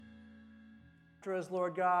us,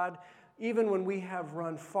 Lord God, even when we have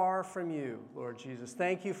run far from you, Lord Jesus.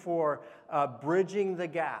 Thank you for bridging the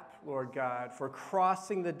gap, Lord God, for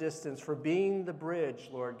crossing the distance, for being the bridge,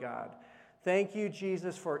 Lord God. Thank you,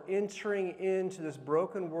 Jesus, for entering into this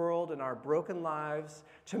broken world and our broken lives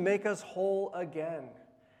to make us whole again.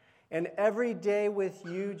 And every day with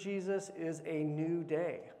you, Jesus, is a new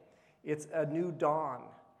day. It's a new dawn.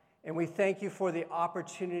 And we thank you for the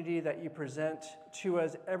opportunity that you present to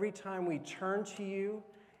us every time we turn to you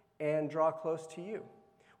and draw close to you.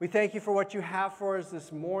 We thank you for what you have for us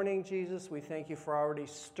this morning, Jesus. We thank you for already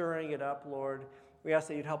stirring it up, Lord. We ask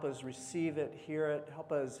that you'd help us receive it, hear it,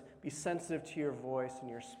 help us be sensitive to your voice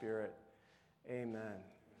and your spirit. Amen.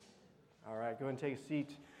 All right, go ahead and take a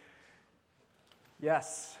seat.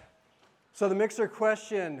 Yes. So the mixer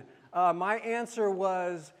question, my answer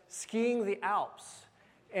was skiing the Alps.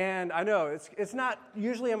 And I know it's not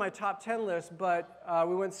usually on my top 10 list, but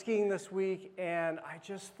we went skiing this week, and I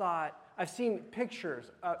just thought, I've seen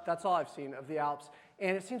pictures, that's all I've seen of the Alps,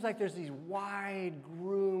 and it seems like there's these wide,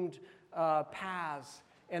 groomed paths,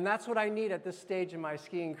 and that's what I need at this stage in my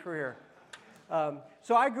skiing career.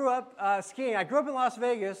 So I grew up skiing. I grew up in Las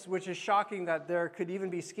Vegas, which is shocking that there could even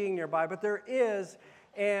be skiing nearby, but there is,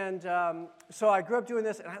 and so I grew up doing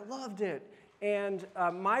this, and I loved it. And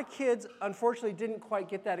my kids, unfortunately, didn't quite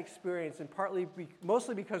get that experience, and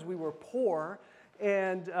mostly because we were poor,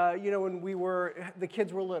 and, when the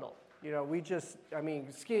kids were little.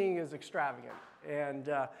 Skiing is extravagant. And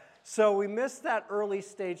so we missed that early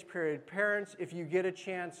stage period. Parents, if you get a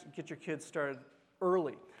chance, get your kids started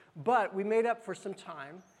early. But we made up for some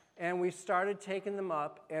time, and we started taking them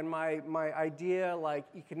up, and my idea, like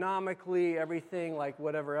economically, everything, like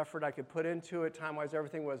whatever effort I could put into it, time-wise,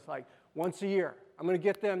 everything was like, once a year. I'm going to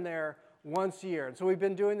get them there once a year. And so we've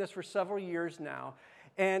been doing this for several years now,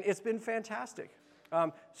 and it's been fantastic.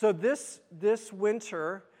 So this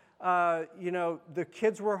winter, the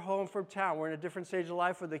kids were home from town. We're in a different stage of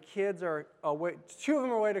life where the kids are away. 2 of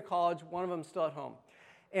them are away to college. 1 of them is still at home.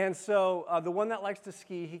 And so the one that likes to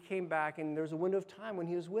ski, he came back, and there was a window of time when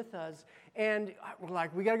he was with us. And we're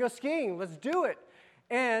like, we got to go skiing. Let's do it.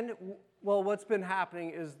 And well, what's been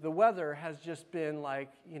happening is the weather has just been like,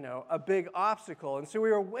 a big obstacle. And so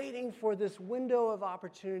we were waiting for this window of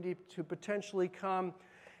opportunity to potentially come,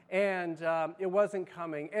 and it wasn't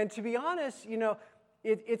coming. And to be honest,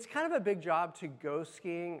 it's kind of a big job to go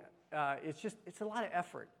skiing. It's a lot of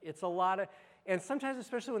effort. And sometimes,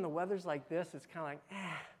 especially when the weather's like this, it's kind of like,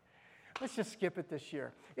 let's just skip it this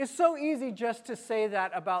year. It's so easy just to say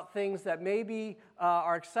that about things that maybe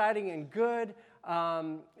are exciting and good.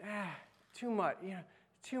 Too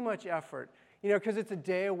much effort, because it's a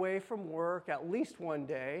day away from work, at least one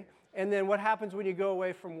day. And then what happens when you go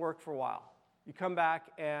away from work for a while? You come back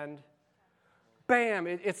and bam,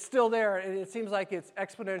 it's still there, and it seems like it's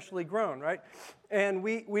exponentially grown, right? And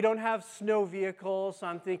we don't have snow vehicles, so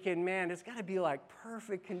I'm thinking, man, it's got to be like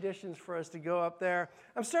perfect conditions for us to go up there.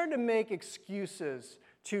 I'm starting to make excuses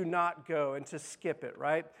to not go and to skip it,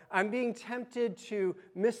 right? I'm being tempted to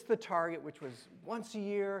miss the target, which was once a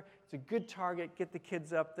year. It's a good target. Get the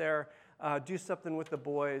kids up there, do something with the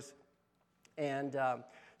boys. And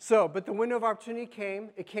but the window of opportunity came.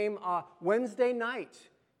 It came Wednesday night.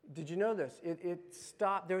 Did you know this? It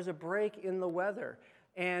stopped. There was a break in the weather.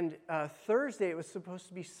 And Thursday, it was supposed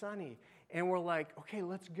to be sunny. And we're like, okay,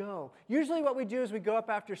 let's go. Usually what we do is we go up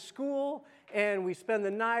after school, and we spend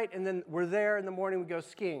the night, and then we're there in the morning, we go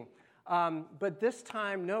skiing. But this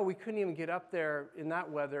time, no, we couldn't even get up there in that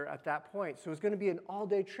weather at that point. So it was going to be an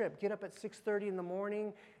all-day trip. Get up at 6:30 in the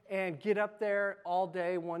morning and get up there all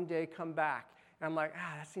day, one day, come back. And I'm like,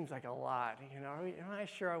 that seems like a lot. Am I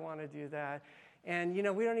sure I want to do that? And, we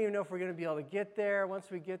don't even know if we're going to be able to get there once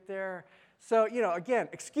we get there. So, again,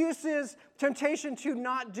 excuses, temptation to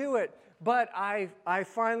not do it. But I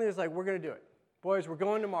finally was like, we're going to do it. Boys, we're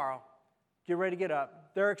going tomorrow. Get ready to get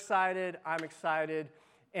up. They're excited. I'm excited.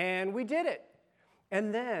 And we did it.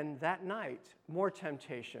 And then that night, more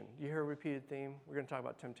temptation. You hear a repeated theme? We're going to talk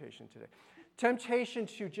about temptation today. Temptation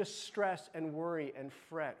to just stress and worry and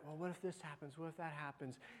fret. Well, what if this happens? What if that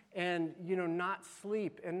happens? And, not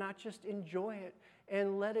sleep and not just enjoy it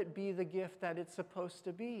and let it be the gift that it's supposed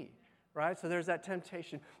to be. Right? So there's that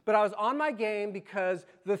temptation. But I was on my game because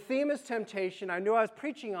the theme is temptation. I knew I was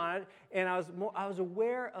preaching on it, and I was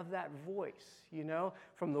aware of that voice,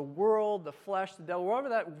 from the world, the flesh, the devil, wherever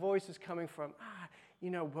that voice is coming from.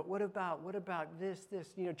 But what about this,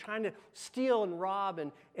 trying to steal and rob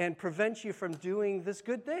and prevent you from doing this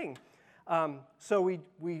good thing. So we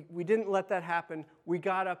didn't let that happen. We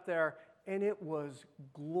got up there, and it was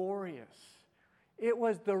glorious.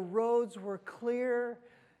 The roads were clear.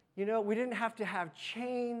 We didn't have to have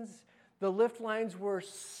chains. The lift lines were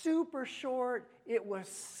super short. It was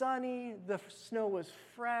sunny. The snow was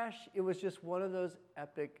fresh. It was just one of those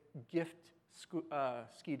epic gift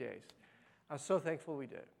ski days. I was so thankful we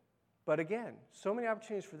did. But again, so many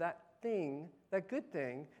opportunities for that thing, that good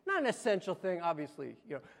thing, not an essential thing, obviously,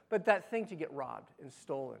 but that thing to get robbed and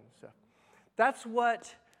stolen. So that's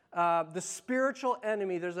what the spiritual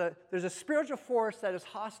enemy, there's a spiritual force that is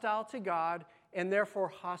hostile to God and therefore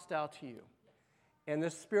hostile to you. And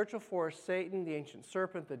this spiritual force, Satan, the ancient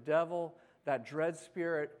serpent, the devil, that dread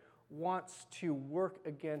spirit, wants to work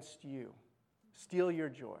against you, steal your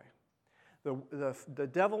joy. The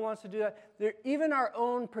devil wants to do that. Even our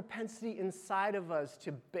own propensity inside of us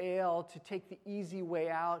to bail, to take the easy way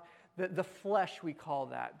out, the flesh we call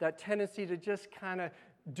that tendency to just kind of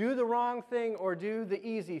do the wrong thing or do the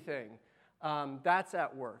easy thing, that's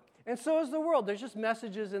at work. And so is the world. There's just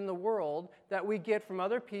messages in the world that we get from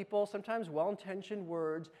other people, sometimes well-intentioned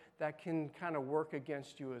words that can kind of work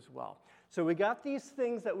against you as well. So we got these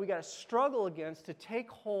things that we got to struggle against to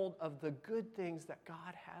take hold of the good things that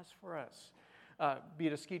God has for us, be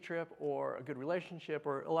it a ski trip or a good relationship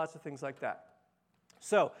or lots of things like that.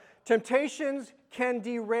 So temptations can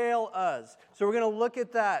derail us. So we're going to look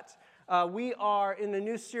at that. We are in a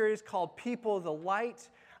new series called People of the Light.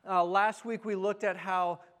 Last week we looked at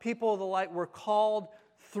how people of the light were called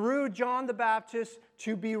through John the Baptist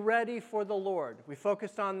to be ready for the Lord. We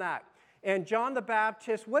focused on that. And John the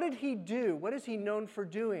Baptist, what did he do? What is he known for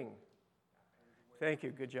doing? Thank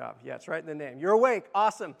you. Good job. Yeah, it's right in the name. You're awake.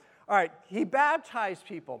 Awesome. All right. He baptized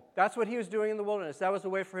people. That's what he was doing in the wilderness. That was a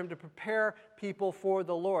way for him to prepare people for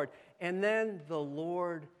the Lord. And then the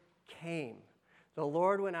Lord came. The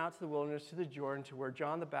Lord went out to the wilderness, to the Jordan, to where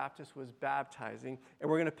John the Baptist was baptizing.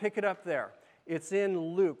 And we're going to pick it up there. It's in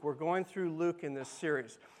Luke. We're going through Luke in this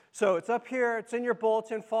series. So it's up here. It's in your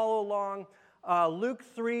bulletin. Follow along. Luke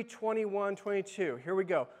 3, 21, 22. Here we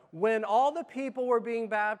go. When all the people were being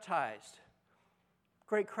baptized,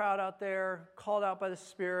 great crowd out there, called out by the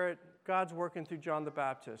Spirit, God's working through John the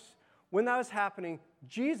Baptist. When that was happening,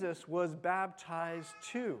 Jesus was baptized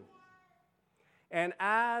too. And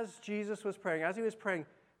as Jesus was praying, as he was praying,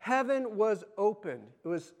 heaven was opened. It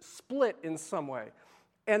was split in some way.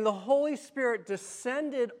 And the Holy Spirit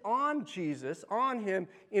descended on Jesus, on him,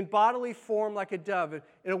 in bodily form like a dove,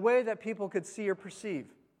 in a way that people could see or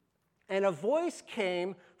perceive. And a voice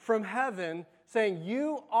came from heaven saying,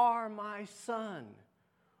 "You are my Son,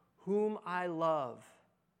 whom I love.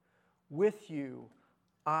 With you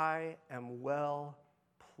I am well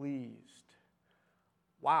pleased."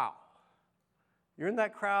 Wow. You're in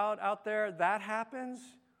that crowd out there, that happens?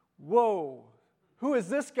 Whoa. Who is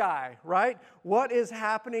this guy, right? What is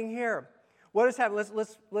happening here? What is happening?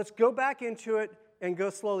 Let's go back into it and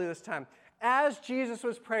go slowly this time. As Jesus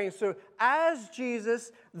was praying, so as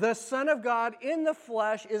Jesus, the Son of God in the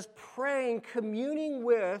flesh, is praying, communing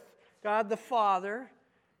with God the Father,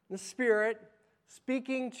 the Spirit,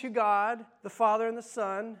 speaking to God, the Father and the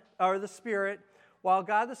Son, or the Spirit, while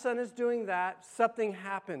God the Son is doing that, something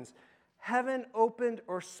happens. Heaven opened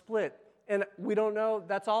or split. And we don't know,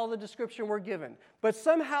 that's all the description we're given. But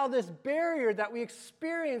somehow this barrier that we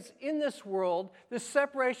experience in this world, this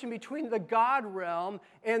separation between the God realm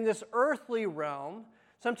and this earthly realm,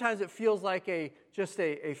 sometimes it feels like just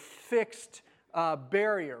a fixed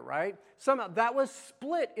barrier, right? Somehow that was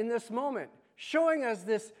split in this moment, showing us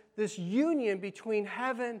this union between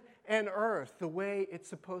heaven and earth, the way it's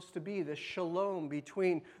supposed to be, this shalom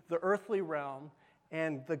between the earthly realm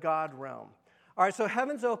and the God realm. All right, so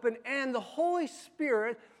heaven's open, and the Holy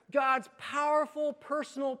Spirit, God's powerful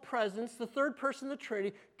personal presence, the third person of the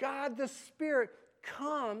Trinity, God the Spirit,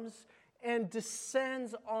 comes and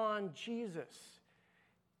descends on Jesus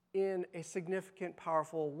in a significant,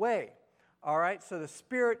 powerful way. All right, so the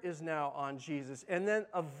Spirit is now on Jesus. And then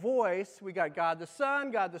a voice, we got God the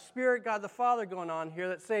Son, God the Spirit, God the Father going on here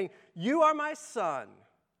that's saying, "You are my Son."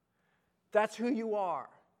 That's who you are.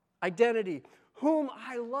 Identity. Whom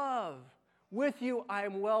I love. With you I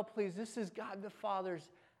am well pleased. This is God the Father's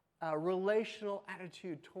relational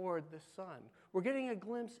attitude toward the Son. We're getting a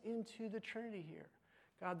glimpse into the Trinity here.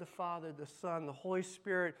 God the Father, the Son, the Holy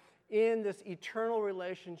Spirit in this eternal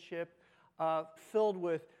relationship filled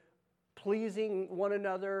with pleasing one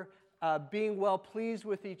another, being well pleased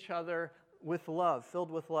with each other, with love,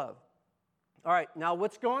 filled with love. All right, now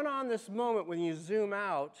what's going on this moment when you zoom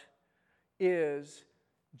out is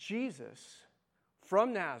Jesus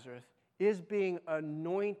from Nazareth is being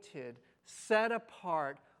anointed, set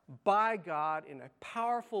apart by God in a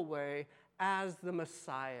powerful way as the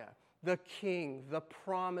Messiah, the King, the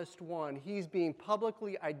promised one. He's being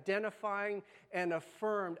publicly identifying and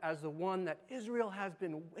affirmed as the one that Israel has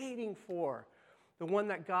been waiting for, the one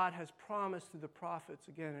that God has promised through the prophets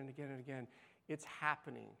again and again and again. It's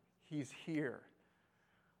happening. He's here.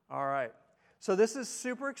 All right. So this is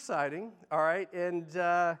super exciting. All right. And,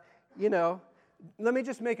 let me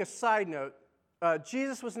just make a side note.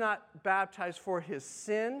 Jesus was not baptized for his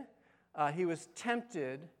sin. He was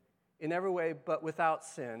tempted in every way, but without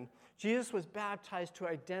sin. Jesus was baptized to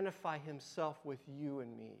identify himself with you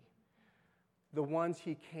and me, the ones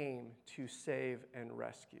he came to save and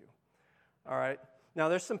rescue. All right? Now,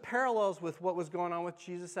 there's some parallels with what was going on with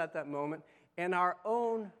Jesus at that moment and our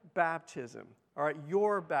own baptism. All right?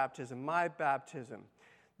 Your baptism, my baptism.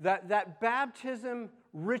 That baptism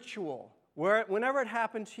ritual, whenever it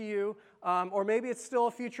happened to you, or maybe it's still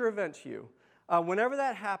a future event to you, whenever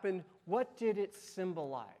that happened, what did it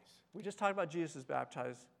symbolize? We just talked about Jesus'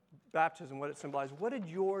 baptism, what it symbolized. What did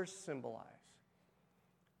yours symbolize?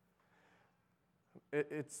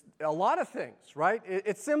 It's a lot of things, right?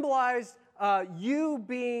 It symbolized you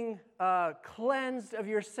being cleansed of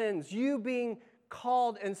your sins, you being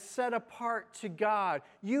called and set apart to God,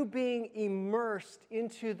 you being immersed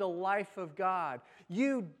into the life of God,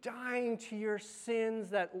 you dying to your sins,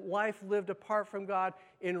 that life lived apart from God,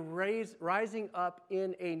 and rising up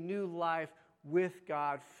in a new life with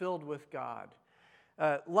God, filled with God.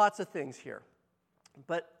 Lots of things here.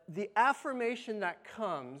 But the affirmation that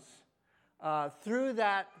comes through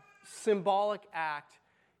that symbolic act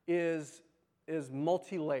is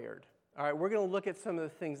multi-layered. All right, we're going to look at some of the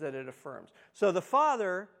things that it affirms. So the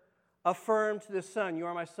Father affirmed to the Son, "You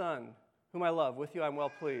are my Son, whom I love. With you I am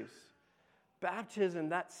well pleased." Baptism,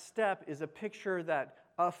 that step, is a picture that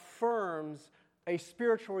affirms a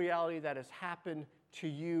spiritual reality that has happened to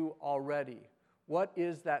you already. What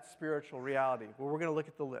is that spiritual reality? Well, we're going to look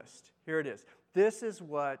at the list. Here it is. This is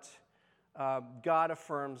what God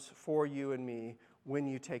affirms for you and me when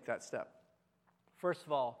you take that step. First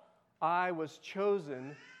of all, I was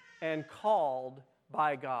chosen and called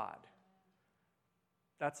by God.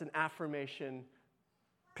 That's an affirmation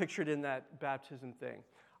pictured in that baptism thing.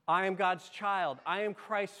 I am God's child. I am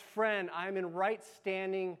Christ's friend. I am in right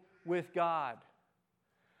standing with God.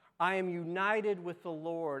 I am united with the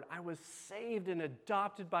Lord. I was saved and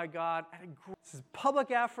adopted by God. This is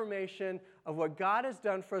public affirmation of what God has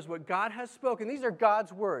done for us, what God has spoken. These are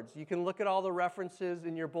God's words. You can look at all the references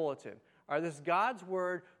in your bulletin. All right, this is God's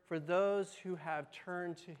word for those who have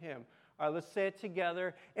turned to Him. All right, let's say it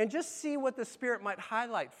together and just see what the Spirit might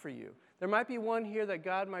highlight for you. There might be one here that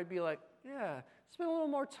God might be like, yeah, spend a little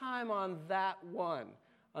more time on that one,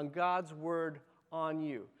 on God's word on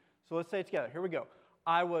you. So let's say it together. Here we go.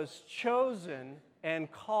 I was chosen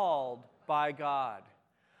and called by God.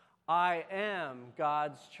 I am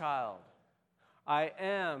God's child. I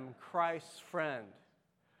am Christ's friend.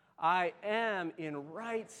 I am in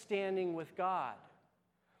right standing with God.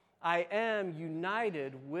 I am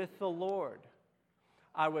united with the Lord.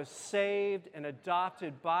 I was saved and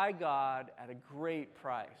adopted by God at a great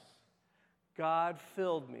price. God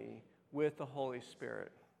filled me with the Holy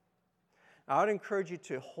Spirit. Now, I would encourage you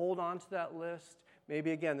to hold on to that list.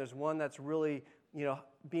 Maybe, again, there's one that's really,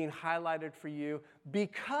 being highlighted for you,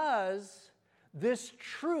 because this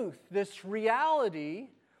truth, this reality,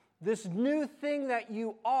 this new thing that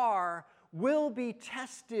you are will be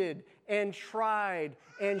tested and tried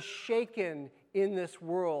and shaken in this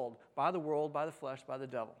world, by the flesh, by the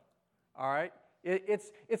devil. All right?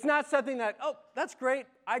 It's not something that, oh, that's great,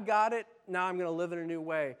 I got it, now I'm going to live in a new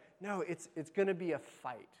way. No, it's going to be a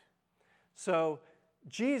fight. So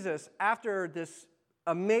Jesus, after this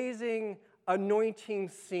amazing anointing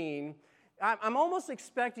scene, I'm almost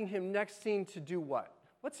expecting him next scene to do what?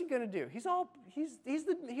 What's he going to do? He's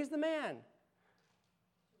the man.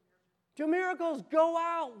 Do miracles, go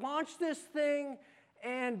out, launch this thing,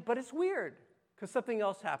 but it's weird because something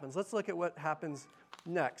else happens. Let's look at what happens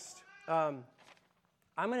next. I'm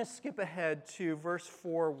going to skip ahead to verse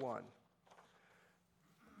 4:1.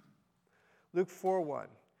 Luke 4:1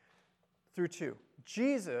 through 2.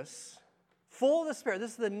 Jesus, full of the Spirit,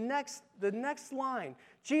 this is the next line.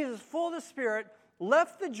 Jesus, full of the Spirit,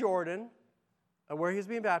 left the Jordan, where he was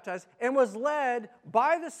being baptized, and was led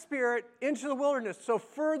by the Spirit into the wilderness. So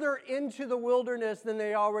further into the wilderness than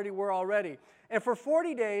they were already. And for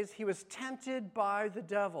 40 days, he was tempted by the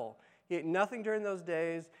devil. He ate nothing during those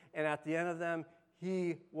days, and at the end of them,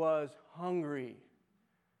 he was hungry.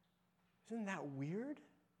 Isn't that weird?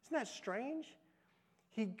 Isn't that strange?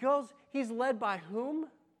 He's led by whom?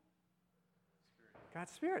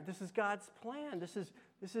 God's Spirit. This is God's plan. This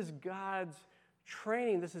is God's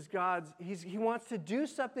training. This is God's, he wants to do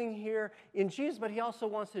something here in Jesus, but he also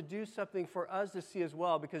wants to do something for us to see as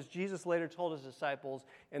well, because Jesus later told his disciples,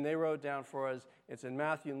 and they wrote down for us. It's in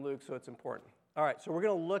Matthew and Luke, so it's important. All right, so we're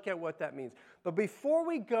going to look at what that means. But before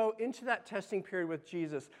we go into that testing period with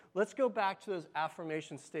Jesus, let's go back to those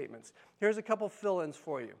affirmation statements. Here's a couple fill-ins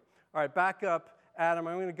for you. All right, back up, Adam.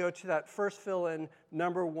 I'm going to go to that first fill-in,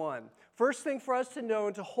 number 1. First thing for us to know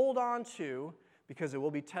and to hold on to, because it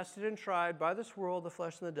will be tested and tried by this world, the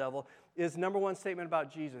flesh, and the devil, is number 1 statement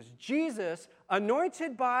about Jesus. Jesus,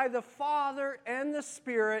 anointed by the Father and the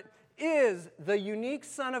Spirit, is the unique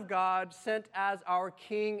Son of God sent as our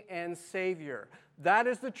King and Savior. That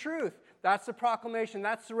is the truth. That's the proclamation.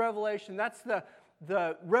 That's the revelation. That's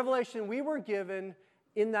the revelation we were given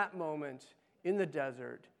in that moment in the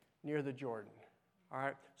desert near the Jordan. All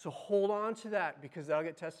right? So hold on to that, because that'll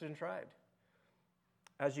get tested and tried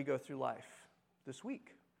as you go through life this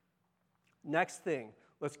week. Next thing,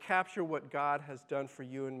 let's capture what God has done for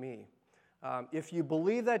you and me. If you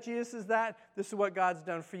believe that Jesus is that, this is what God's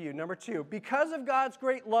done for you. Number 2, because of God's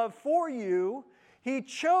great love for you, he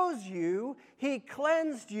chose you, he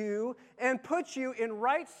cleansed you, and put you in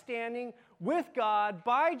right standing with God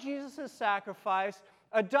by Jesus' sacrifice,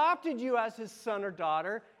 adopted you as his son or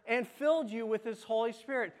daughter, and filled you with his Holy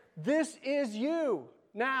Spirit. This is you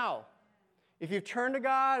now. If you've turned to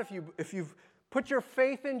God, if you've put your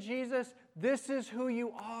faith in Jesus, this is who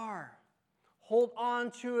you are. Hold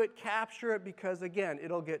on to it, capture it, because, again,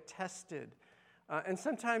 it'll get tested. And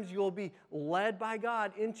sometimes you'll be led by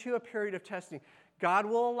God into a period of testing. God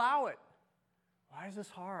will allow it. Why is this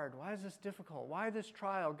hard? Why is this difficult? Why this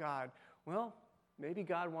trial, God? Well, maybe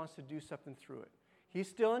God wants to do something through it. He's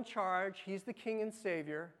still in charge. He's the King and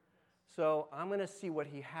Savior. So I'm going to see what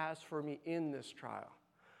he has for me in this trial.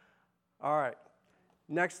 All right.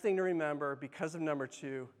 Next thing to remember, because of number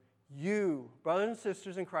 2, you, brothers and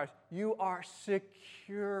sisters in Christ, you are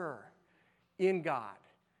secure in God.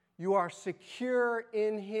 You are secure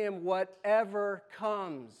in him, whatever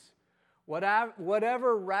comes.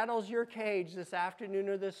 Whatever rattles your cage this afternoon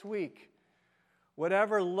or this week,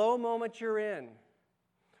 whatever low moment you're in,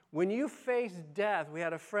 when you face death, we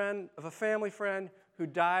had a family friend who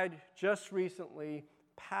died just recently,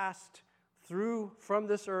 passed through from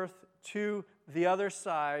this earth to the other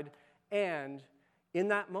side, and in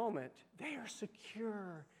that moment, they are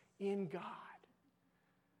secure in God.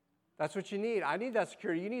 That's what you need. I need that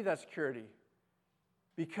security. You need that security.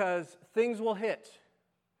 Because things will hit,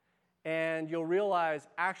 and you'll realize,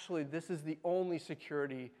 actually, this is the only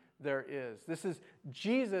security there is. This is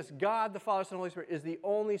Jesus, God, the Father, Son, and Holy Spirit, is the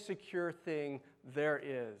only secure thing there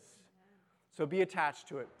is. So be attached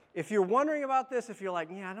to it. If you're wondering about this, if you're like,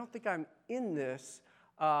 yeah, I don't think I'm in this,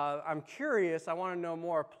 I'm curious, I want to know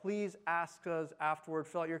more, please ask us afterward.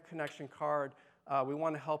 Fill out your connection card. We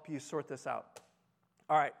want to help you sort this out.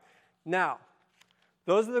 All right. Now,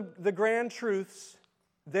 those are the grand truths.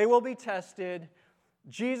 They will be tested.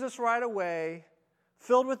 Jesus right away,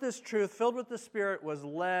 filled with this truth, filled with the Spirit, was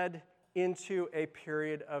led into a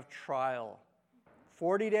period of trial.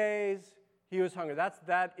 40 days, he was hungry.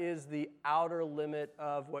 That is the outer limit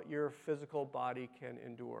of what your physical body can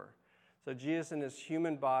endure. So Jesus in his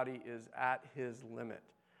human body is at his limit.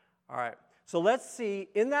 All right. So let's see,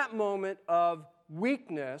 in that moment of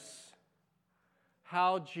weakness,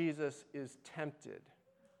 how Jesus is tempted.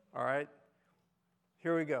 All right.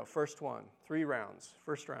 Here we go. First one. 3 rounds.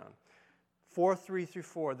 First round.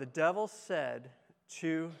 4:3-4. The devil said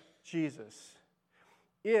to Jesus,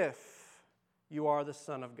 "If you are the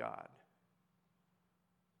Son of God."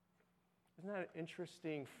 Isn't that an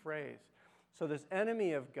interesting phrase? So this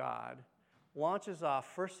enemy of God launches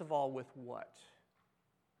off, first of all, with what?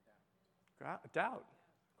 Doubt.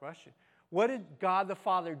 Question. What did God the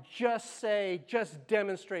Father just say, just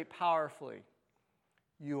demonstrate powerfully?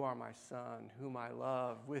 You are my Son, whom I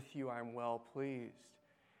love. With you I'm well pleased.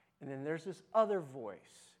 And then there's this other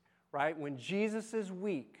voice, right? When Jesus is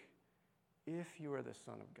weak, if you are the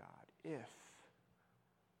Son of God, if.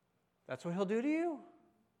 That's what he'll do to you.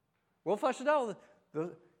 We'll flesh it out.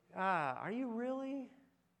 Are you really?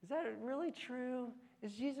 Is that really true?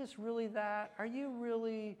 Is Jesus really that? Are you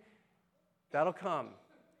really? That'll come.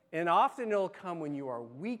 And often it'll come when you are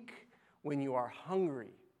weak, when you are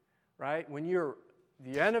hungry, right? When you're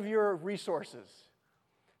the end of your resources.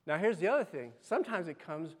 Now here's the other thing. Sometimes it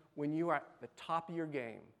comes when you are at the top of your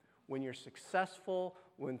game, when you're successful,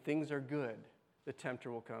 when things are good, the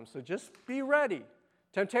tempter will come. So just be ready.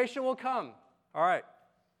 Temptation will come. All right.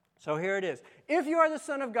 So here it is. If you are the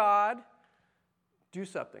Son of God, do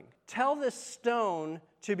something. Tell this stone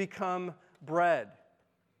to become bread.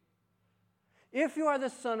 If you are the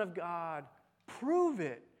Son of God, prove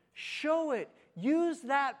it, show it, use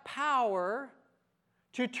that power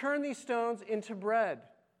to turn these stones into bread.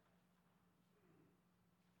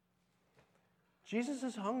 Jesus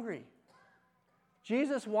is hungry.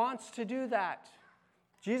 Jesus wants to do that.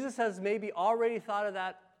 Jesus has maybe already thought of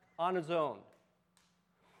that on his own.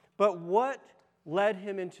 But what led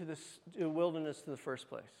him into the wilderness in the first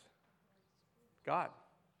place? God.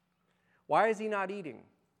 Why is he not eating?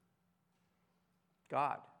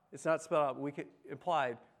 God. It's not spelled out. We could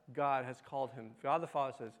imply God has called him. God the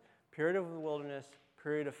Father says, period of the wilderness,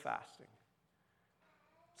 period of fasting.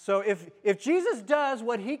 So if Jesus does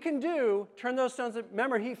what he can do, turn those stones,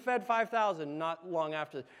 remember he fed 5,000 not long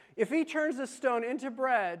after. If he turns this stone into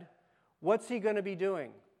bread, what's he going to be doing?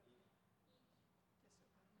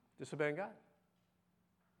 Disobeying God.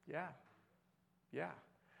 Yeah.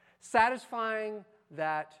 Satisfying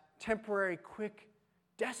that temporary, quick,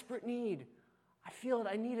 desperate need. I feel it,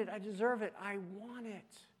 I need it, I deserve it, I want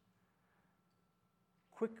it.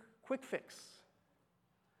 Quick fix.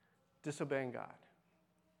 Disobeying God.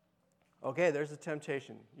 Okay, there's the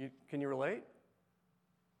temptation. Can you relate?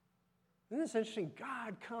 Isn't this interesting?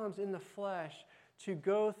 God comes in the flesh to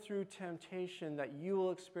go through temptation that you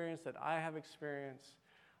will experience, that I have experienced.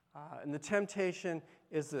 And the temptation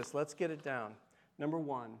is this. Let's get it down. Number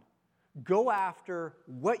one, go after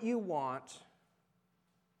what you want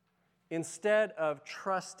instead of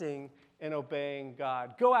trusting and obeying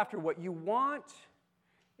God. Go after what you want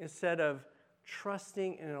instead of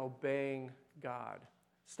trusting and obeying God.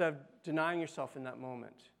 Instead of denying yourself in that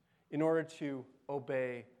moment in order to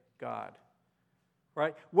obey God.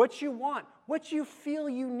 Right? What you want, what you feel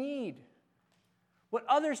you need, what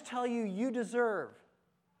others tell you you deserve.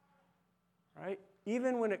 Right?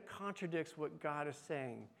 Even when it contradicts what God is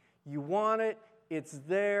saying. You want it, it's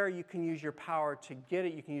there, you can use your power to get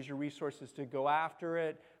it, you can use your resources to go after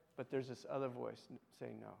it, but there's this other voice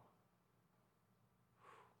saying no.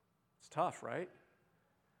 It's tough, right?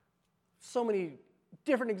 So many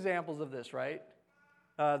different examples of this, right?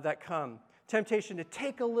 That come. Temptation to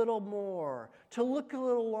take a little more, to look a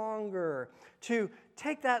little longer, to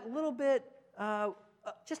take that little bit,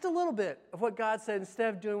 just a little bit of what God said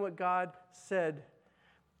instead of doing what God said.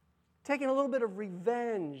 Taking a little bit of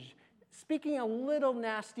revenge, speaking a little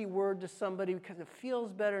nasty word to somebody because it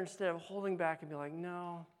feels better instead of holding back and be like,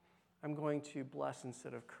 no, I'm going to bless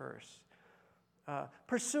instead of curse.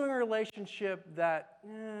 Pursuing a relationship that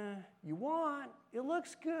you want, it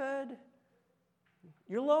looks good,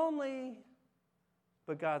 you're lonely,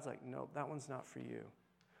 but God's like, no, that one's not for you.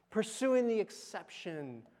 Pursuing the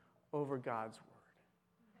exception over God's word.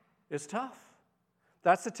 It's tough.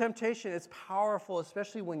 That's the temptation. It's powerful,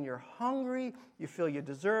 especially when you're hungry, you feel you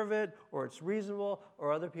deserve it, or it's reasonable,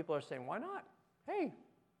 or other people are saying, why not? Hey.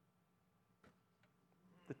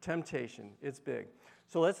 The temptation, it's big.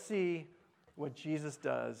 So let's see what Jesus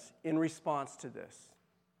does in response to this.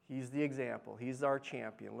 He's the example. He's our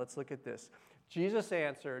champion. Let's look at this. Jesus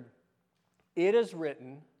answered, it is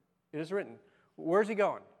written. It is written. Where's he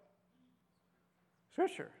going?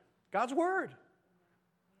 Scripture. God's word.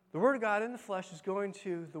 The word of God in the flesh is going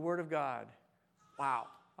to the word of God. Wow.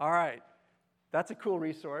 All right. That's a cool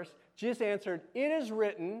resource. Jesus answered, it is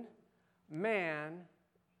written,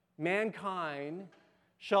 mankind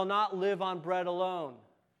shall not live on bread alone.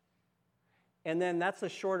 And then that's a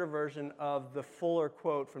shorter version of the fuller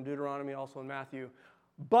quote from Deuteronomy, also in Matthew,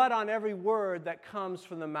 but on every word that comes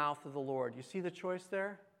from the mouth of the Lord. You see the choice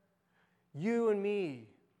there? You and me,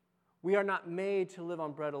 we are not made to live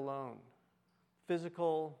on bread alone.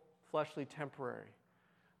 Physical, fleshly, temporary.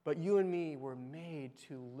 But you and me were made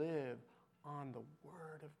to live on the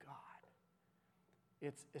Word of God.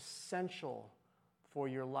 It's essential for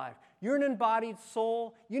your life. You're an embodied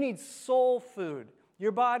soul. You need soul food.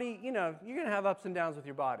 Your body, you're going to have ups and downs with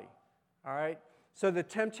your body. All right? So the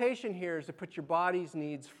temptation here is to put your body's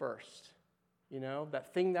needs first.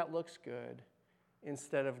 That thing that looks good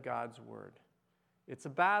instead of God's Word. It's a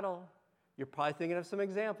battle. You're probably thinking of some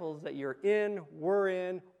examples that you're in, we're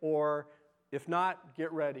in, or if not,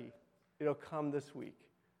 get ready. It'll come this week.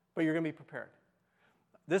 But you're going to be prepared.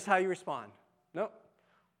 This is how you respond. Nope.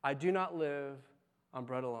 I do not live on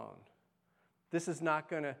bread alone. This is not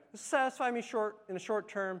going to satisfy me in the short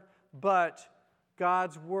term, but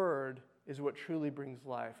God's word is what truly brings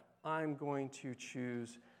life. I'm going to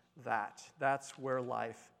choose that. That's where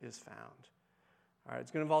life is found. All right,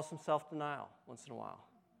 it's going to involve some self-denial once in a while.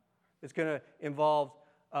 It's going to involve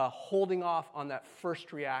holding off on that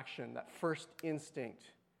first reaction, that first instinct,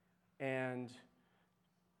 and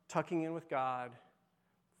tucking in with God,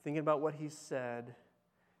 thinking about what He said,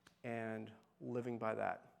 and living by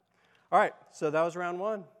that. All right, so that was round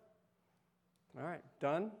one. All right,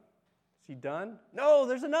 done? Is he done? No,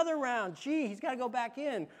 there's another round. Gee, he's got to go back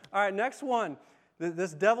in. All right, next one.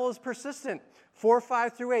 This devil is persistent. 4,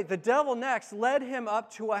 5 through 8. The devil next led him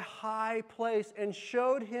up to a high place and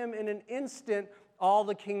showed him in an instant all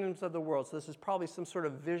the kingdoms of the world. So this is probably some sort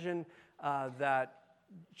of vision that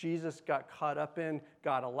Jesus got caught up in.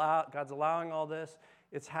 God's allowing all this.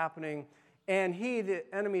 It's happening. And he, the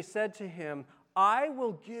enemy, said to him, I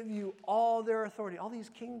will give you all their authority, all these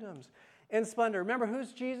kingdoms and splendor. Remember,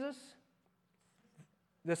 who's Jesus?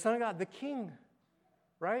 The Son of God, the King,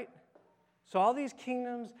 right? So all these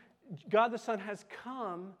kingdoms, God the Son has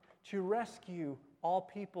come to rescue all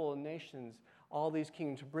people and nations, all these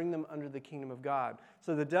kingdoms, to bring them under the kingdom of God.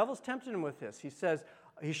 So the devil's tempted him with this. He says,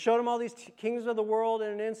 he showed him all these kingdoms of the world in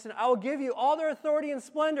an instant. I will give you all their authority and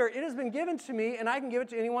splendor. It has been given to me, and I can give it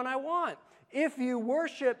to anyone I want. If you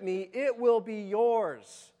worship me, it will be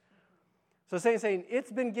yours. So Satan's saying,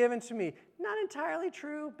 it's been given to me. Not entirely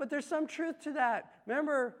true, but there's some truth to that.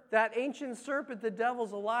 Remember, that ancient serpent, the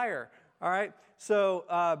devil's a liar. All right?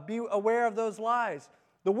 So be aware of those lies.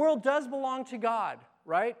 The world does belong to God,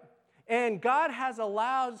 right? And God has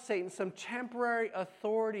allowed Satan some temporary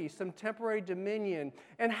authority, some temporary dominion.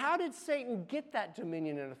 And how did Satan get that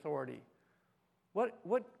dominion and authority?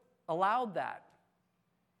 What allowed that?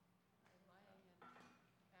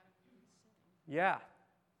 Yeah.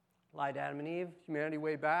 Lied Adam and Eve, humanity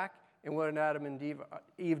way back. And what did Adam and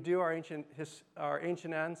Eve do, our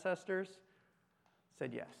ancient ancestors?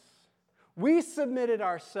 Said yes. We submitted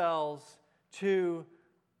ourselves to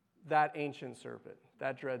that ancient serpent,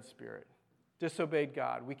 that dread spirit. Disobeyed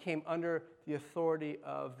God. We came under the authority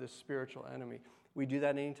of the spiritual enemy. We do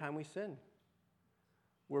that anytime we sin.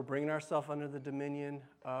 We're bringing ourselves under the dominion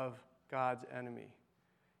of God's enemy.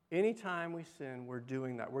 Anytime we sin, we're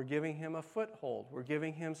doing that. We're giving him a foothold. We're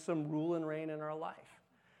giving him some rule and reign in our life.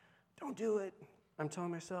 Don't do it. I'm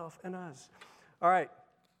telling myself and us. All right.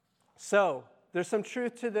 So there's some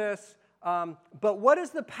truth to this. But what is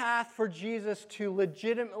the path for Jesus to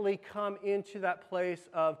legitimately come into that place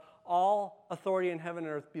of all authority in heaven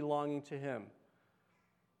and earth belonging to him?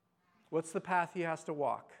 What's the path he has to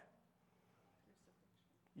walk?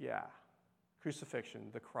 Yeah. Crucifixion,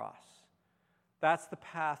 the cross. That's the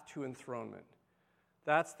path to enthronement.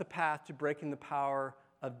 That's the path to breaking the power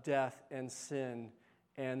of death and sin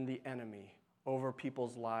and the enemy over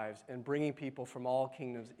people's lives and bringing people from all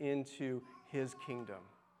kingdoms into his kingdom.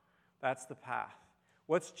 That's the path.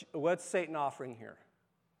 What's Satan offering here?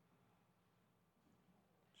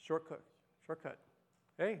 Shortcut.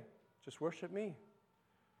 Hey, just worship me.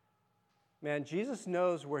 Man, Jesus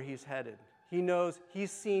knows where he's headed. He knows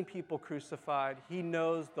he's seen people crucified. He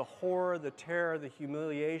knows the horror, the terror, the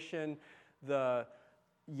humiliation, the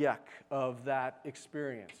yuck of that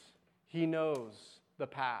experience. He knows the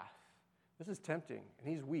path. This is tempting,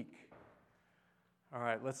 and he's weak. All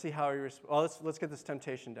right, let's see how he responds. Well, let's get this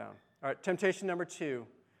temptation down. All right, temptation number 2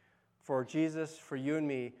 for Jesus, for you and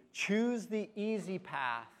me. Choose the easy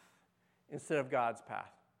path instead of God's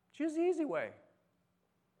path. Choose the easy way.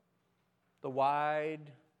 The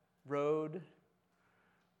wide road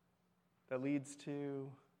that leads to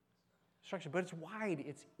destruction. But it's wide,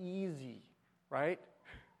 it's easy, right?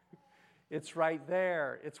 It's right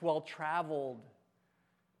there. It's well traveled.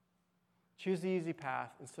 Choose the easy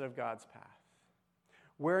path instead of God's path.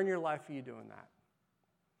 Where in your life are you doing that?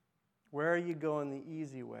 Where are you going the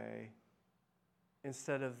easy way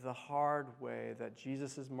instead of the hard way that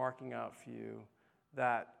Jesus is marking out for you,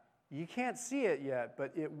 that you can't see it yet,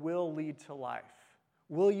 but it will lead to life?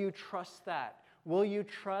 Will you trust that? Will you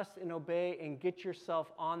trust and obey and get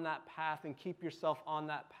yourself on that path and keep yourself on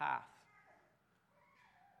that path?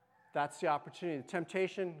 That's the opportunity. The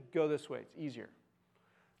temptation, go this way. It's easier.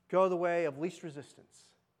 Go the way of least resistance,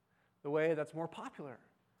 the way that's more popular,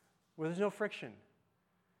 where there's no friction.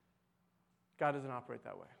 God doesn't operate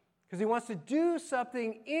that way because he wants to do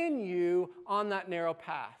something in you on that narrow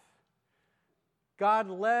path. God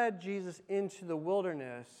led Jesus into the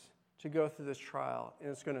wilderness to go through this trial,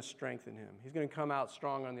 and it's going to strengthen him. He's going to come out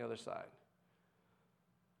strong on the other side.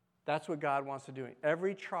 That's what God wants to do.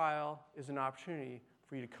 Every trial is an opportunity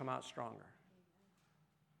for you to come out stronger.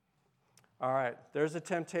 All right, there's a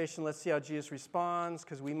temptation. Let's see how Jesus responds,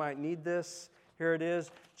 because we might need this. Here it is.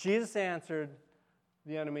 Jesus answered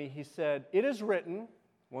the enemy. He said, "It is written,"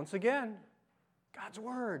 once again, God's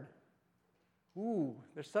word. Ooh,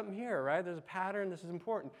 there's something here, right? There's a pattern. This is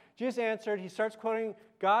important. Jesus answered. He starts quoting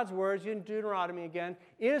God's words in Deuteronomy again.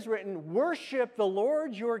 "It is written, worship the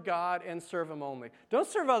Lord your God and serve him only." Don't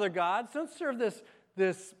serve other gods. Don't serve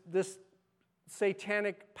this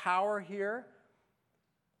satanic power here.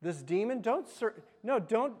 this demon. Don't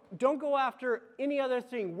go after any other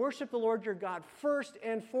thing. Worship the Lord your God first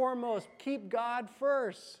and foremost. Keep God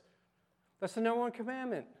first. That's the number one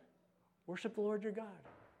commandment. Worship the Lord your God.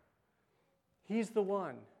 He's the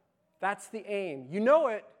one. That's the aim. You know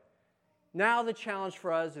it. Now the challenge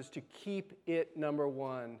for us is to keep it number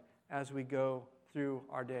one as we go through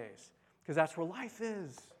our days. Because that's where life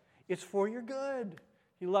is. It's for your good.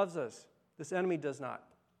 He loves us. This enemy does not.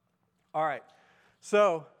 All right.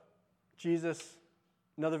 So, Jesus,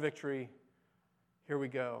 another victory. Here we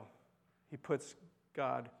go. He puts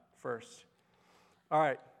God first. All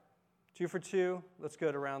right. 2 for 2. Let's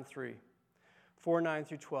go to round 3. 4, 9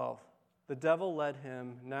 through 12. The devil led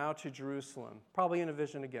him now to Jerusalem, probably in a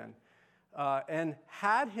vision again, and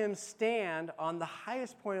had him stand on the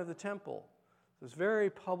highest point of the temple. This very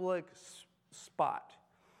public spot.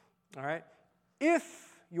 All right?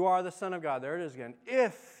 If you are the Son of God, there it is again.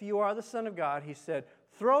 If you are the Son of God, he said,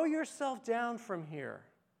 throw yourself down from here.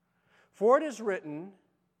 For it is written,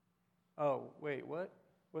 oh, wait, what?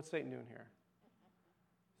 What's Satan doing here?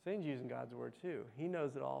 Satan's using God's word too. He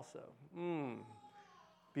knows it also.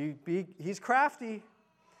 He's crafty.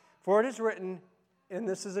 For it is written, and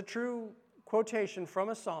this is a true quotation from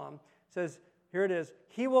a psalm, it says, here it is,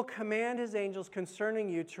 he will command his angels concerning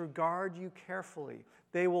you to guard you carefully.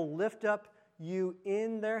 They will lift up you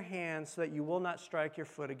in their hands so that you will not strike your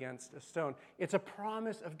foot against a stone. It's a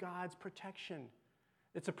promise of God's protection.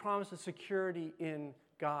 It's a promise of security in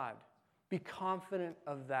God. Be confident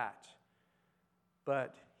of that.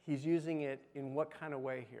 But he's using it in what kind of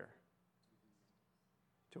way here?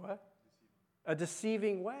 To what? A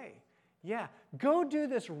deceiving way. Yeah. Go do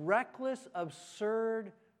this reckless,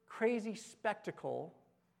 absurd, crazy spectacle.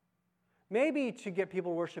 Maybe to get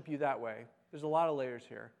people to worship you that way. There's a lot of layers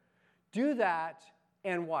here. Do that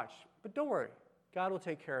and watch. But don't worry. God will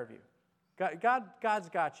take care of you. God's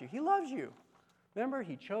got you. He loves you. Remember,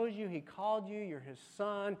 he chose you. He called you. You're his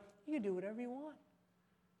son. You can do whatever you want.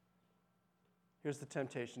 Here's the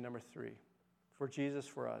temptation, number 3. For Jesus,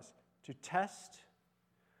 for us. To test,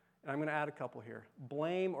 and I'm going to add a couple here.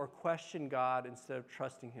 Blame or question God instead of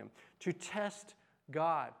trusting him. To test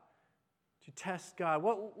God. To test God.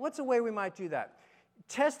 What's a way we might do that?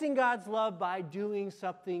 Testing God's love by doing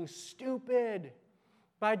something stupid,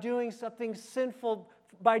 by doing something sinful,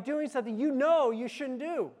 by doing something you know you shouldn't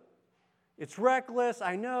do. It's reckless,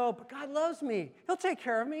 I know, but God loves me. He'll take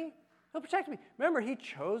care of me. He'll protect me. Remember, he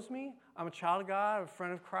chose me. I'm a child of God, I'm a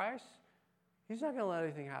friend of Christ. He's not going to let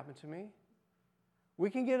anything happen to me. We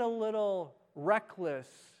can get a little reckless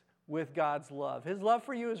with God's love. His love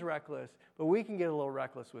for you is reckless, but we can get a little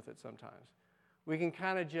reckless with it sometimes. We can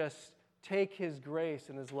kind of just take his grace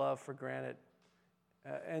and his love for granted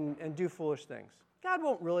and do foolish things. God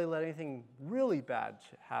won't really let anything really bad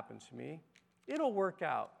happen to me. It'll work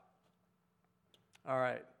out. All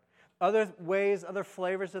right. Other ways, other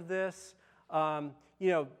flavors of this,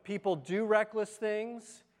 people do reckless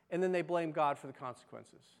things and then they blame God for the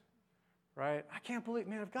consequences. Right? I can't believe,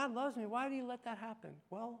 man, if God loves me, why did he let that happen?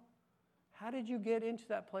 Well, how did you get into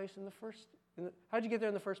that place how did you get there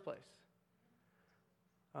in the first place?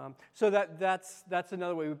 So that's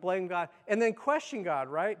another way. We blame God. And then question God,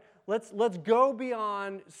 right? Let's go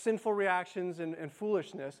beyond sinful reactions and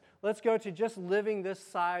foolishness. Let's go to just living this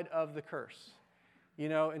side of the curse.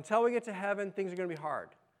 Until we get to heaven, things are going to be hard.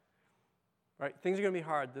 Right? Things are going to be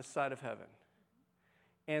hard this side of heaven.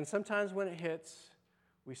 And sometimes when it hits,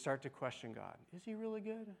 we start to question God. Is he really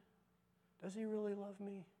good? Does he really love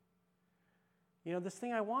me? This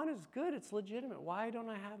thing I want is good. It's legitimate. Why don't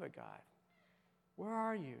I have it, God? Where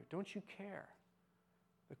are you? Don't you care?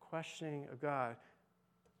 The questioning of God.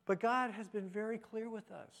 But God has been very clear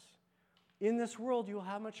with us. In this world, you will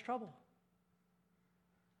have much trouble.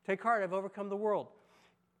 Take heart, I've overcome the world.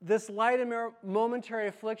 This light and momentary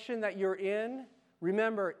affliction that you're in,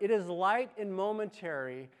 remember, it is light and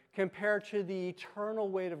momentary compared to the eternal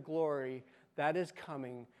weight of glory that is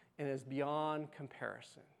coming and is beyond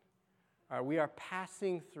comparison. All right, we are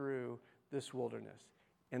passing through this wilderness,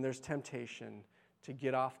 and there's temptation to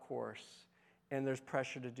get off course, and there's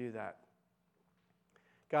pressure to do that.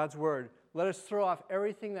 God's word, let us throw off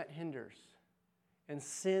everything that hinders and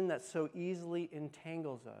sin that so easily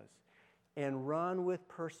entangles us, and run with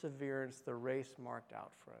perseverance the race marked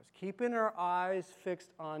out for us. Keeping our eyes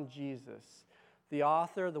fixed on Jesus, the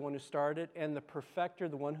author, the one who started, and the perfecter,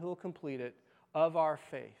 the one who will complete it, of our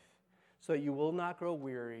faith, so that you will not grow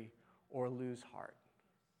weary or lose heart.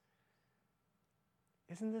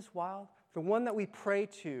 Isn't this wild? The one that we pray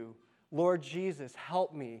to, Lord Jesus,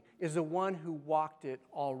 help me, is the one who walked it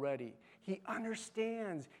already. He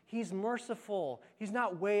understands. He's merciful. He's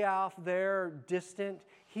not way off there, distant.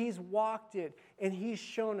 He's walked it, and He's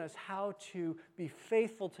shown us how to be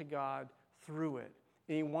faithful to God through it.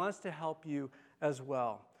 And He wants to help you as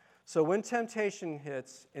well. So when temptation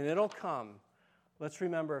hits, and it'll come, let's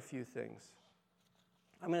remember a few things.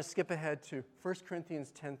 I'm going to skip ahead to 1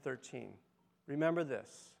 Corinthians 10:13. Remember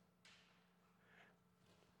this.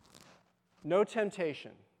 No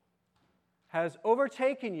temptation has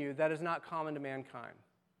overtaken you that is not common to mankind.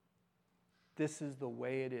 This is the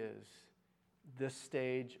way it is, this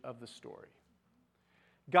stage of the story.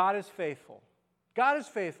 God is faithful. God is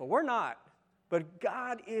faithful. We're not. But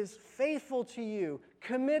God is faithful to you,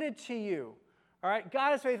 committed to you. All right?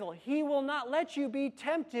 God is faithful. He will not let you be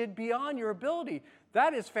tempted beyond your ability.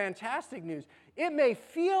 That is fantastic news. It may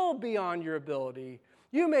feel beyond your ability.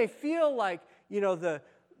 You may feel like, the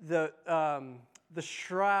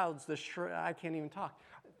shrouds, I can't even talk.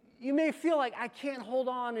 You may feel like I can't hold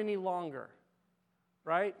on any longer,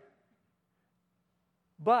 right?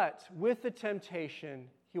 But with the temptation,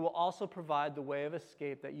 He will also provide the way of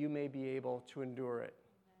escape that you may be able to endure it.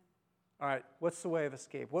 All right, what's the way of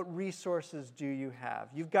escape? What resources do you have?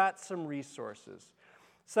 You've got some resources.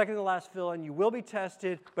 Second to last fill-in, you will be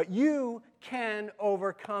tested, but you can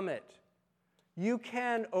overcome it. You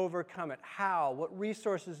can overcome it. How? What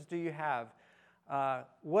resources do you have?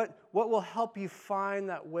 What will help you find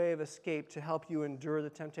that way of escape to help you endure the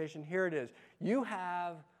temptation? Here it is. You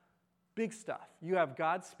have big stuff. You have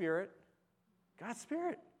God's Spirit. God's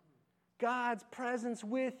Spirit. God's presence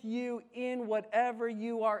with you in whatever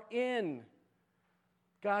you are in.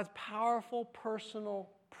 God's powerful personal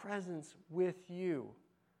presence with you.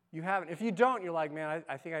 You have it. If you don't, you're like, man,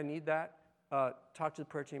 I think I need that. Talk to the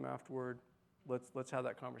prayer team afterward. Let's have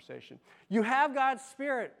that conversation. You have God's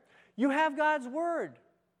Spirit. You have God's Word.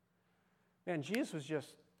 Man, Jesus was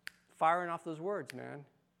just firing off those words, man.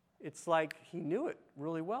 It's like He knew it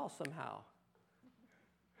really well somehow.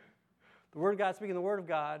 The Word of God, speaking the Word of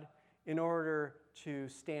God in order to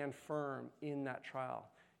stand firm in that trial.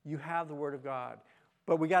 You have the Word of God.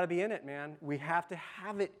 But we got to be in it, man. We have to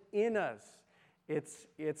have it in us.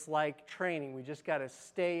 It's like training. We just got to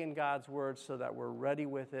stay in God's Word so that we're ready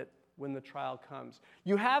with it when the trial comes.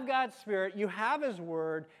 You have God's Spirit, you have His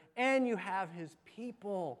Word, and you have His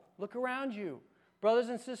people. Look around you, brothers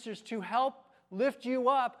and sisters, to help lift you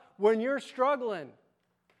up when you're struggling.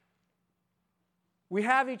 We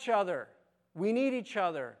have each other. We need each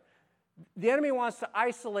other. The enemy wants to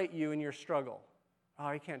isolate you in your struggle.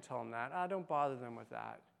 Oh, you can't tell them that. Don't bother them with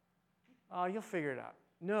that. Oh, you'll figure it out.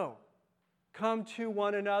 No. Come to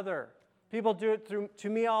one another. People do it to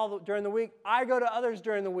me during the week. I go to others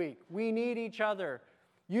during the week. We need each other.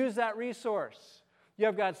 Use that resource. You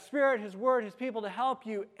have God's Spirit, His Word, His people to help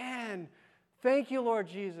you. And thank you, Lord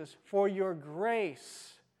Jesus, for your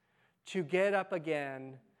grace to get up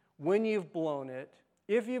again when you've blown it.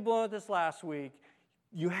 If you've blown it this last week,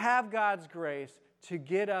 you have God's grace to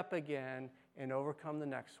get up again and overcome the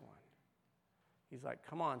next one. He's like,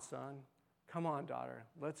 come on, son. Come on, daughter.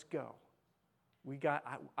 Let's go.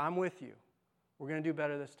 I'm with you. We're going to do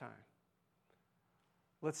better this time.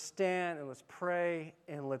 Let's stand and let's pray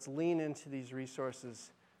and let's lean into these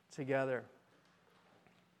resources together.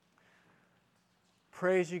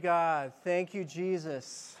 Praise you, God. Thank you,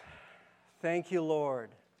 Jesus. Thank you, Lord.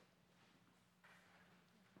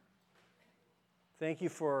 Thank you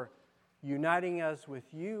for uniting us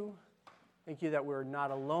with you. Thank you that we're not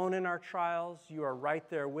alone in our trials. You are right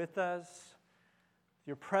there with us.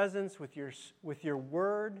 Your presence with your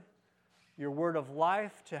word of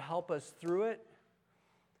life to help us through it.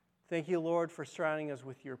 Thank you, Lord, for surrounding us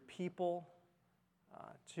with your people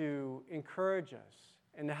to encourage us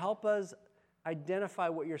and to help us identify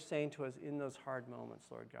what you're saying to us in those hard moments,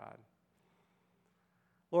 Lord God.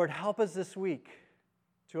 Lord, help us this week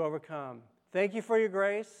to overcome. Thank you for your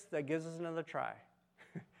grace that gives us another try.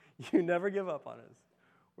 You never give up on us.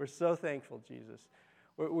 We're so thankful, Jesus.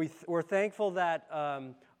 We're thankful that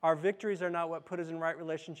our victories are not what put us in right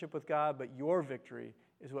relationship with God, but your victory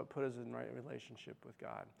is what put us in right relationship with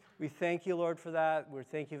God. We thank you, Lord, for that. We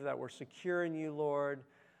thank you that we're secure in you, Lord.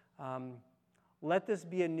 Let this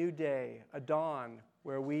be a new day, a dawn,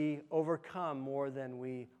 where we overcome more than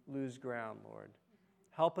we lose ground, Lord.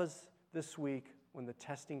 Help us this week when the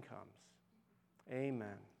testing comes.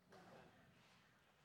 Amen.